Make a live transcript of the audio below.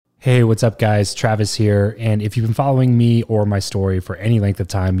Hey, what's up, guys? Travis here. And if you've been following me or my story for any length of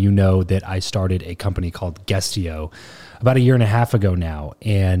time, you know that I started a company called Guestio about a year and a half ago now.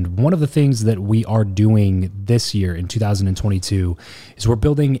 And one of the things that we are doing this year in 2022 is we're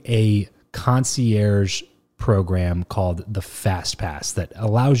building a concierge program called the Fast Pass that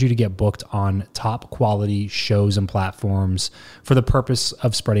allows you to get booked on top quality shows and platforms for the purpose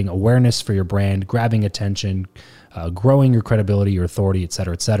of spreading awareness for your brand, grabbing attention, growing your credibility, your authority, et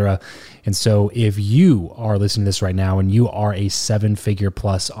cetera, et cetera. And so if you are listening to this right now and you are a 7-figure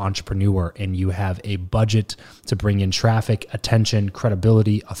plus entrepreneur and you have a budget to bring in traffic, attention,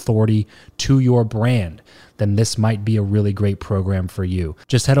 credibility, authority to your brand, then this might be a really great program for you.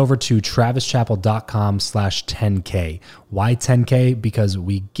 Just head over to travischappell.com/10K. Why 10K? Because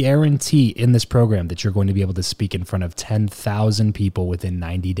we guarantee in this program that you're going to be able to speak in front of 10,000 people within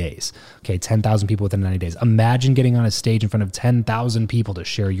 90 days. Okay, 10,000 people within 90 days. Imagine getting on a stage in front of 10,000 people to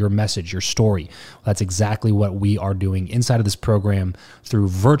share your message, your story. Well, that's exactly what we are doing inside of this program through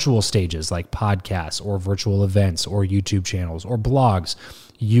virtual stages like podcasts or virtual events or YouTube channels or blogs.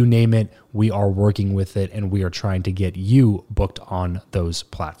 You name it, we are working with it, and we are trying to get you booked on those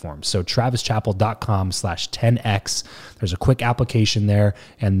platforms. So travischappell.com/10X. There's a quick application there,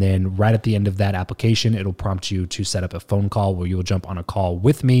 and then right at the end of that application, it'll prompt you to set up a phone call where you'll jump on a call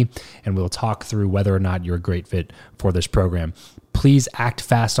with me, and we'll talk through whether or not you're a great fit for this program. Please act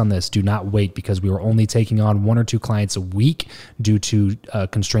fast on this. Do not wait, because we are only taking on 1 or 2 clients a week due to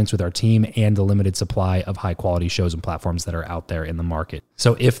constraints with our team and the limited supply of high quality shows and platforms that are out there in the market.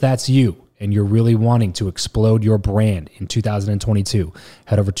 So if that's you and you're really wanting to explode your brand in 2022,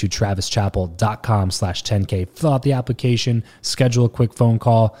 head over to travischappell.com/10K, fill out the application, schedule a quick phone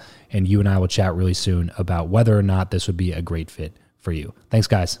call, and you and I will chat really soon about whether or not this would be a great fit for you. Thanks,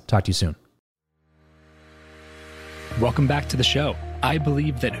 guys. Talk to you soon. Welcome back to the show. I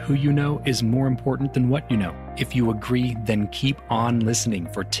believe that who you know is more important than what you know. If you agree, then keep on listening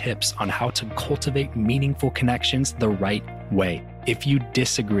for tips on how to cultivate meaningful connections the right way. If you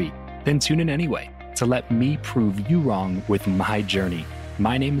disagree, then tune in anyway to let me prove you wrong with my journey.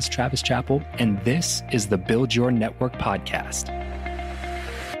 My name is Travis Chappell, and this is the Build Your Network podcast.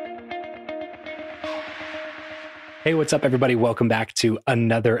 Hey, what's up, everybody? Welcome back to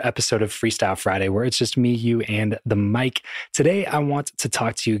another episode of Freestyle Friday, where it's just me, you, and the mic. Today, I want to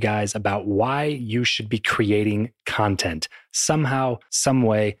talk to you guys about why you should be creating content. Somehow, some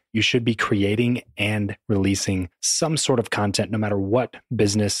way, you should be creating and releasing some sort of content, no matter what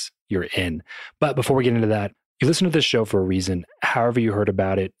business you're in. But before we get into that, you listen to this show for a reason. However you heard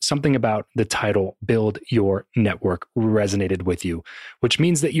about it, something about the title, Build Your Network, resonated with you, which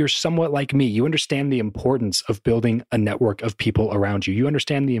means that you're somewhat like me. You understand the importance of building a network of people around you. You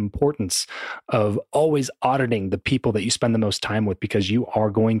understand the importance of always auditing the people that you spend the most time with, because you are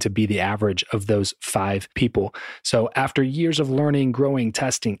going to be the average of those 5 people. So after years of learning, growing,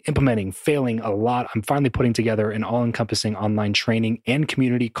 testing, implementing, failing a lot, I'm finally putting together an all-encompassing online training and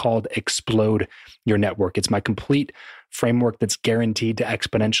community called Explode Your Network. It's my complete framework that's guaranteed to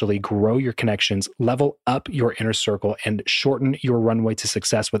exponentially grow your connections, level up your inner circle, and shorten your runway to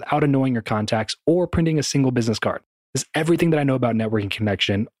success without annoying your contacts or printing a single business card. It's everything that I know about networking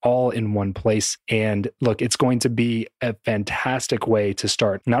connection all in one place. And look, it's going to be a fantastic way to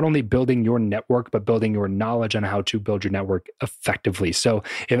start not only building your network, but building your knowledge on how to build your network effectively. So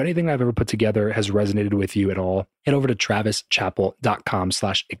if anything I've ever put together has resonated with you at all, head over to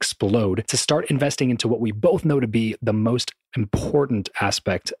travischappell.com/explode to start investing into what we both know to be the most important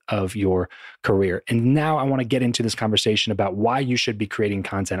aspect of your career. And now I want to get into this conversation about why you should be creating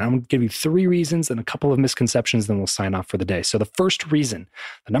content. I'm going to give you 3 reasons and a couple of misconceptions, then we'll sign off for the day. So the first reason,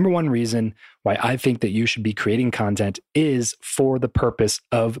 the number 1 reason why I think that you should be creating content is for the purpose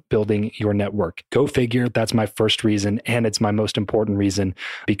of building your network. Go figure, that's my first reason, and it's my most important reason,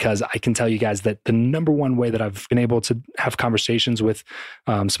 because I can tell you guys that the number 1 way that I've been able to have conversations with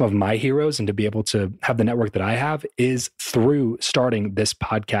some of my heroes and to be able to have the network that I have is through starting this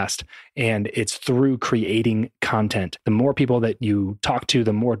podcast, and it's through creating content. The more people that you talk to,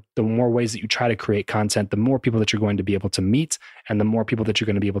 the more ways that you try to create content, the more people that you're going to be able to meet, and the more people that you're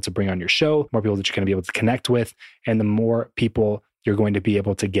going to be able to bring on your show, more people that you're going to be able to connect with, and the more people you're going to be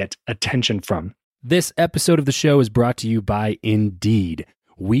able to get attention from. This episode of the show is brought to you by Indeed.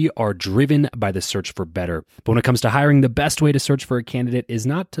 We are driven by the search for better. But when it comes to hiring, the best way to search for a candidate is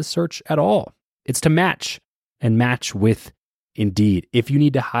not to search at all. It's to match, and match with Indeed. If you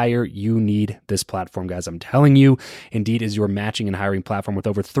need to hire, you need this platform, guys. I'm telling you, Indeed is your matching and hiring platform with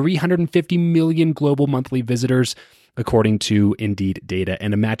over 350 million global monthly visitors, according to Indeed data,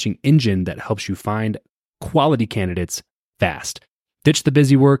 and a matching engine that helps you find quality candidates fast. Ditch the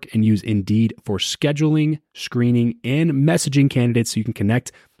busy work and use Indeed for scheduling, screening, and messaging candidates so you can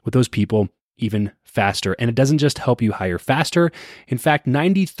connect with those people even faster. And it doesn't just help you hire faster. In fact,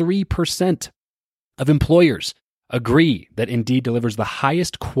 93% of employers agree that Indeed delivers the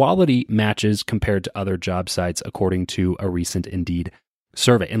highest quality matches compared to other job sites, according to a recent Indeed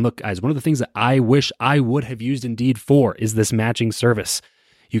survey. And look, guys, one of the things that I wish I would have used Indeed for is this matching service.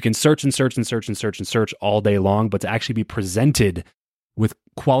 You can search and search and search and search and search all day long, but to actually be presented with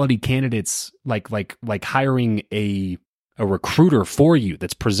quality candidates, like hiring a recruiter for you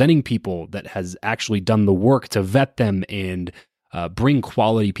that's presenting people that has actually done the work to vet them and bring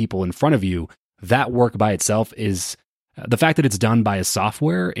quality people in front of you, that work by itself is the fact that it's done by a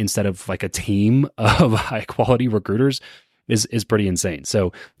software instead of like a team of high quality recruiters is pretty insane.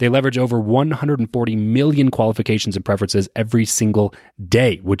 So they leverage over 140 million qualifications and preferences every single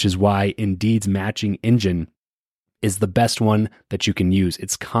day, which is why Indeed's matching engine is the best one that you can use.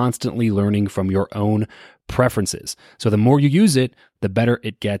 It's constantly learning from your own preferences. So the more you use it, the better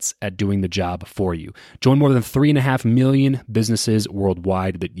it gets at doing the job for you. Join more than 3.5 million businesses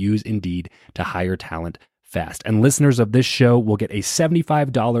worldwide that use Indeed to hire talent fast. And listeners of this show will get a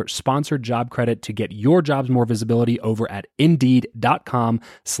 $75 sponsored job credit to get your jobs more visibility over at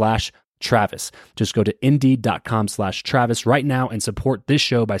Indeed.com/Travis. Just go to Indeed.com/Travis right now and support this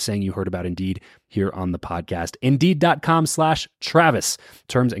show by saying you heard about Indeed here on the podcast. Indeed.com/Travis.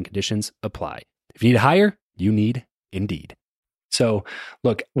 Terms and conditions apply. If you need to hire, you need Indeed. So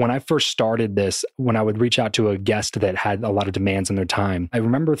look, when I first started this, when I would reach out to a guest that had a lot of demands on their time, I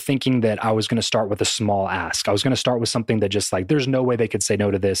remember thinking that I was going to start with a small ask. I was going to start with something that just like, there's no way they could say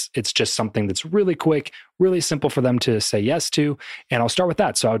no to this. It's just something that's really quick, really simple for them to say yes to. And I'll start with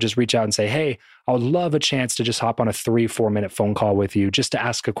that. So I would just reach out and say, hey, I would love a chance to just hop on a 3-4 minute phone call with you just to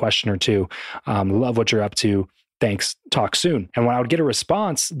ask a question or two. Love what you're up to. Thanks, talk soon. And when I would get a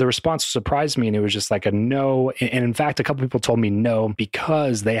response, the response surprised me and it was just like a no. And in fact, a couple people told me no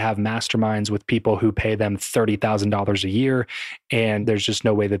because they have masterminds with people who pay them $30,000 a year. And there's just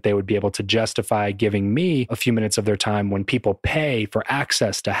no way that they would be able to justify giving me a few minutes of their time when people pay for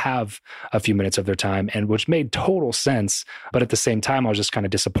access to have a few minutes of their time, and which made total sense. But at the same time, I was just kind of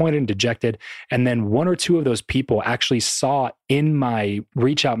disappointed and dejected. And then 1 or 2 of those people actually saw in my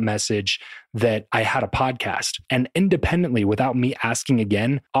reach out message that I had a podcast, and independently, without me asking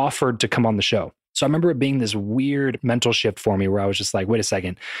again, offered to come on the show. So I remember it being this weird mental shift for me where I was just like, wait a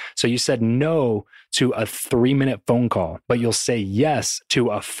second. So you said no to a 3-minute phone call, but you'll say yes to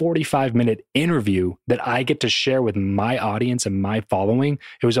a 45-minute interview that I get to share with my audience and my following.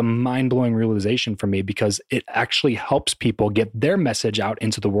 It was a mind-blowing realization for me because it actually helps people get their message out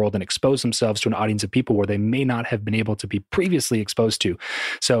into the world and expose themselves to an audience of people where they may not have been able to be previously exposed to.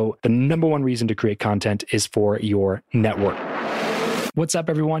 So the number one reason to create content is for your network. What's up,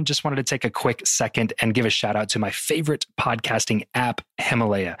 everyone? Just wanted to take a quick second and give a shout out to my favorite podcasting app,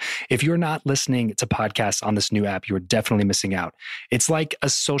 Himalaya. If you're not listening to podcasts on this new app, you're definitely missing out. It's like a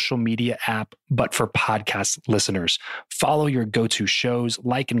social media app, but for podcast listeners. Follow your go-to shows,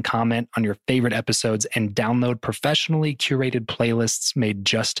 like and comment on your favorite episodes, and download professionally curated playlists made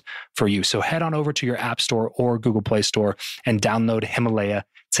just for you. So head on over to your App Store or Google Play Store and download Himalaya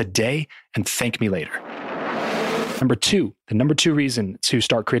today and thank me later. The number two reason to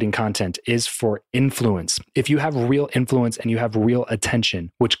start creating content is for influence. If you have real influence and you have real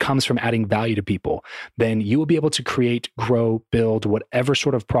attention, which comes from adding value to people, then you will be able to create, grow, build whatever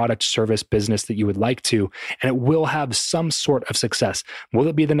sort of product, service, business that you would like to, and it will have some sort of success. Will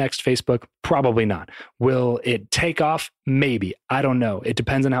it be the next Facebook? Probably not. Will it take off? Maybe. I don't know. It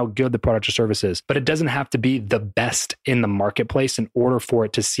depends on how good the product or service is, but it doesn't have to be the best in the marketplace in order for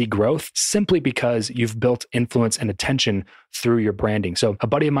it to see growth, simply because you've built influence and attention through your branding. So a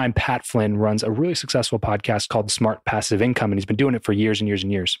buddy of mine, Pat Flynn, runs a really successful podcast called Smart Passive Income, and he's been doing it for years and years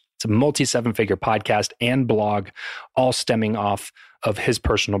and years. It's a multi-7-figure podcast and blog, all stemming off of his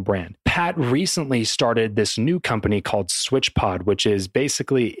personal brand. Pat recently started this new company called SwitchPod, which is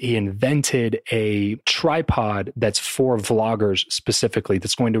basically, he invented a tripod that's for vloggers specifically,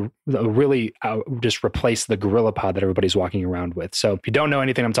 that's going to really just replace the GorillaPod that everybody's walking around with. So if you don't know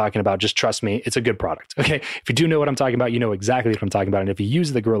anything I'm talking about, just trust me, it's a good product. Okay. If you do know what I'm talking about, you know exactly what I'm talking about. And if you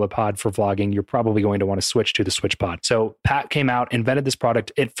use the GorillaPod for vlogging, you're probably going to want to switch to the SwitchPod. So Pat came out, invented this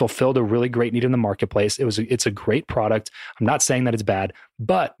product. It fulfilled a really great need in the marketplace. It's a great product. I'm not saying that it's bad,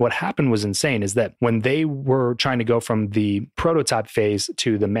 but what happened was insane is that when they were trying to go from the prototype phase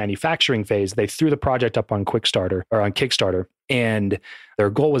to the manufacturing phase, they threw the project up on Kickstarter, and their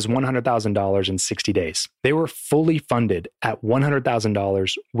goal was $100,000 in 60 days. They were fully funded at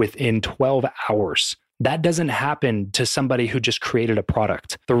 $100,000 within 12 hours. That doesn't happen to somebody who just created a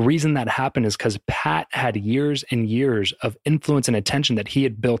product. The reason that happened is because Pat had years and years of influence and attention that he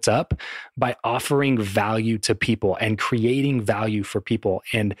had built up by offering value to people and creating value for people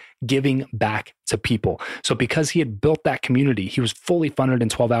and giving back to people. So because he had built that community, he was fully funded in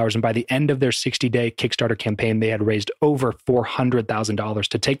 12 hours. And by the end of their 60-day Kickstarter campaign, they had raised over $400,000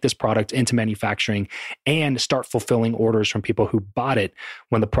 to take this product into manufacturing and start fulfilling orders from people who bought it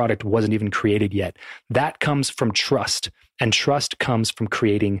when the product wasn't even created yet. That comes from trust, and trust comes from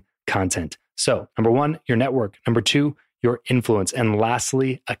creating content. So number one, your network. Number two, your influence. And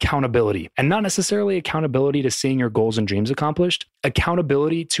lastly, accountability. And not necessarily accountability to seeing your goals and dreams accomplished,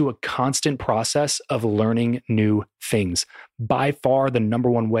 accountability to a constant process of learning new things. By far, the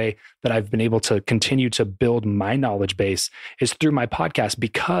number one way that I've been able to continue to build my knowledge base is through my podcast,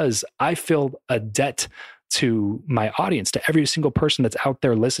 because I feel a debt to my audience, to every single person that's out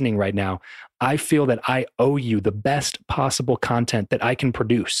there listening right now. I feel that I owe you the best possible content that I can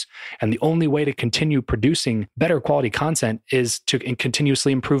produce. And the only way to continue producing better quality content is to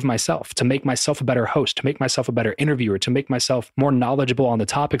continuously improve myself, to make myself a better host, to make myself a better interviewer, to make myself more knowledgeable on the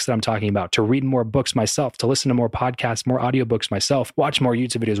topics that I'm talking about, to read more books myself, to listen to more podcasts, more audiobooks myself, watch more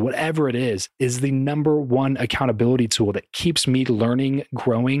YouTube videos, whatever it is the number one accountability tool that keeps me learning,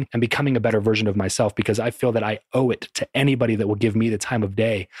 growing, and becoming a better version of myself, because I feel that I owe it to anybody that will give me the time of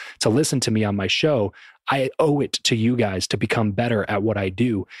day to listen to me on my show. I owe it to you guys to become better at what I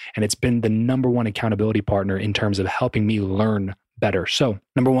do. And it's been the number one accountability partner in terms of helping me learn better. So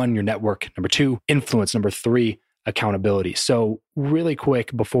number one, your network. Number two, influence. Number three, accountability. So really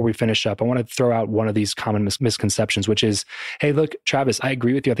quick, before we finish up, I want to throw out one of these common misconceptions, which is, hey, look, Travis, I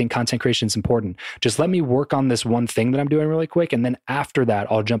agree with you. I think content creation is important. Just let me work on this one thing that I'm doing really quick. And then after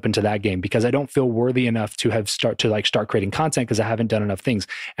that, I'll jump into that game, because I don't feel worthy enough to start creating content because I haven't done enough things.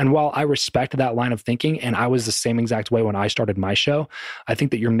 And while I respect that line of thinking, and I was the same exact way when I started my show, I think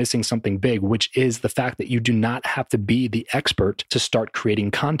that you're missing something big, which is the fact that you do not have to be the expert to start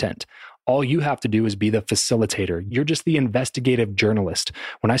creating content. All you have to do is be the facilitator. You're just the investigative journalist.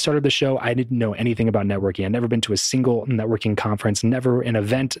 When I started the show, I didn't know anything about networking. I'd never been to a single networking conference, never an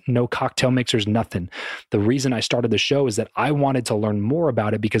event, no cocktail mixers, nothing. The reason I started the show is that I wanted to learn more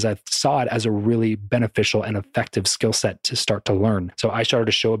about it because I saw it as a really beneficial and effective skill set to start to learn. So I started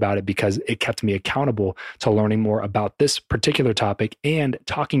a show about it because it kept me accountable to learning more about this particular topic and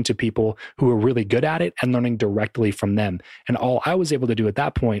talking to people who are really good at it and learning directly from them. And all I was able to do at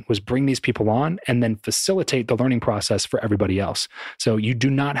that point was bring these people on and then facilitate the learning process for everybody else. So you do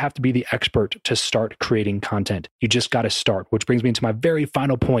not have to be the expert to start creating content. You just got to start, which brings me into my very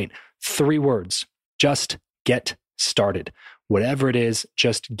final point. 3 words: just get started. Whatever it is,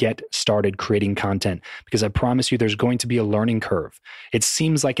 just get started creating content, because I promise you there's going to be a learning curve. It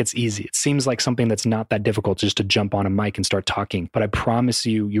seems like it's easy. It seems like something that's not that difficult just to jump on a mic and start talking. But I promise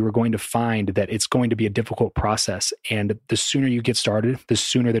you, you are going to find that it's going to be a difficult process. And the sooner you get started, the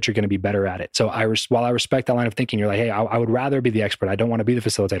sooner that you're going to be better at it. So while I respect that line of thinking, you're like, hey, I would rather be the expert. I don't want to be the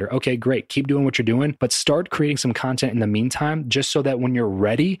facilitator. Okay, great. Keep doing what you're doing, but start creating some content in the meantime, just so that when you're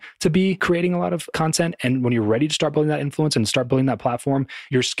ready to be creating a lot of content and when you're ready to start building that influence and start building that platform,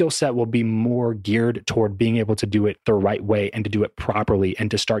 your skill set will be more geared toward being able to do it the right way and to do it properly and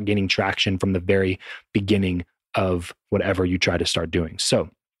to start gaining traction from the very beginning of whatever you try to start doing.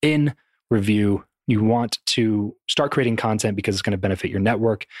 So in review, you want to start creating content because it's going to benefit your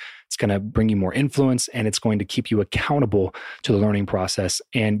network. It's going to bring you more influence, and it's going to keep you accountable to the learning process.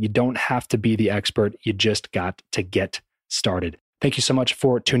 And you don't have to be the expert. You just got to get started. Thank you so much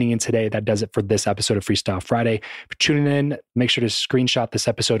for tuning in today. That does it for this episode of Freestyle Friday. For tuning in, make sure to screenshot this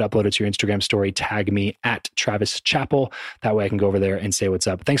episode, upload it to your Instagram story, tag me at Travis Chappell. That way I can go over there and say what's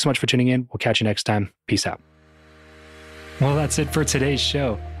up. Thanks so much for tuning in. We'll catch you next time. Peace out. Well, that's it for today's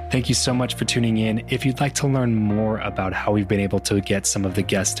show. Thank you so much for tuning in. If you'd like to learn more about how we've been able to get some of the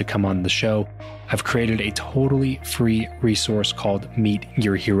guests to come on the show, I've created a totally free resource called Meet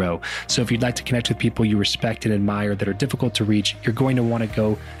Your Hero. So if you'd like to connect with people you respect and admire that are difficult to reach, you're going to want to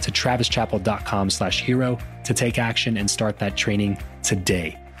go to travischappell.com/hero to take action and start that training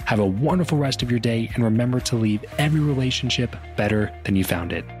today. Have a wonderful rest of your day, and remember to leave every relationship better than you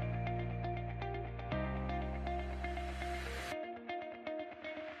found it.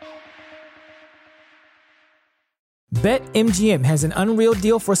 BetMGM has an unreal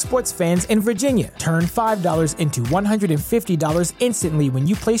deal for sports fans in Virginia. Turn $5 into $150 instantly when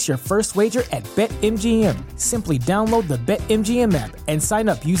you place your first wager at BetMGM. Simply download the BetMGM app and sign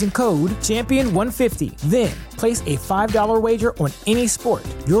up using code Champion150. Then, place a $5 wager on any sport,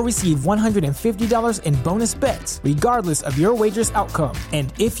 you'll receive $150 in bonus bets, regardless of your wager's outcome.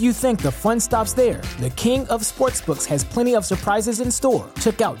 And if you think the fun stops there, the king of sportsbooks has plenty of surprises in store.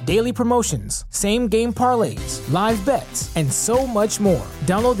 Check out daily promotions, same-game parlays, live bets, and so much more.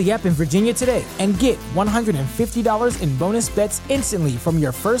 Download the app in Virginia today and get $150 in bonus bets instantly from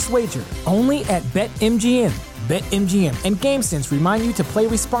your first wager, only at BetMGM. BetMGM and GameSense remind you to play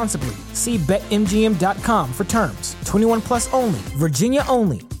responsibly. See BetMGM.com for terms. 21 plus only. Virginia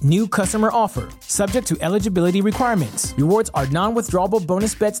only. New customer offer. Subject to eligibility requirements. Rewards are non-withdrawable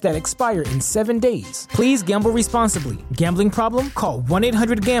bonus bets that expire in 7 days. Please gamble responsibly. Gambling problem? Call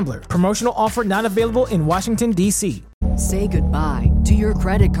 1-800-GAMBLER. Promotional offer not available in Washington, D.C. Say goodbye to your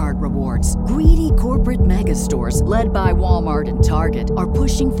credit card rewards. Greedy corporate mega stores, led by Walmart and Target, are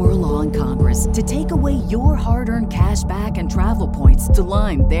pushing for a law in Congress to take away your hard-earned cash back and travel points to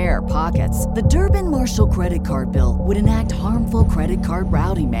line their pockets. The Durbin-Marshall credit card bill would enact harmful credit card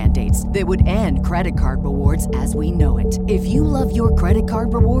routing mandates that would end credit card rewards as we know it. If you love your credit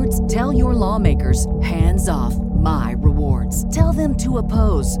card rewards, tell your lawmakers, hands off my rewards. Tell them to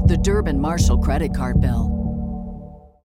oppose the Durbin-Marshall credit card bill.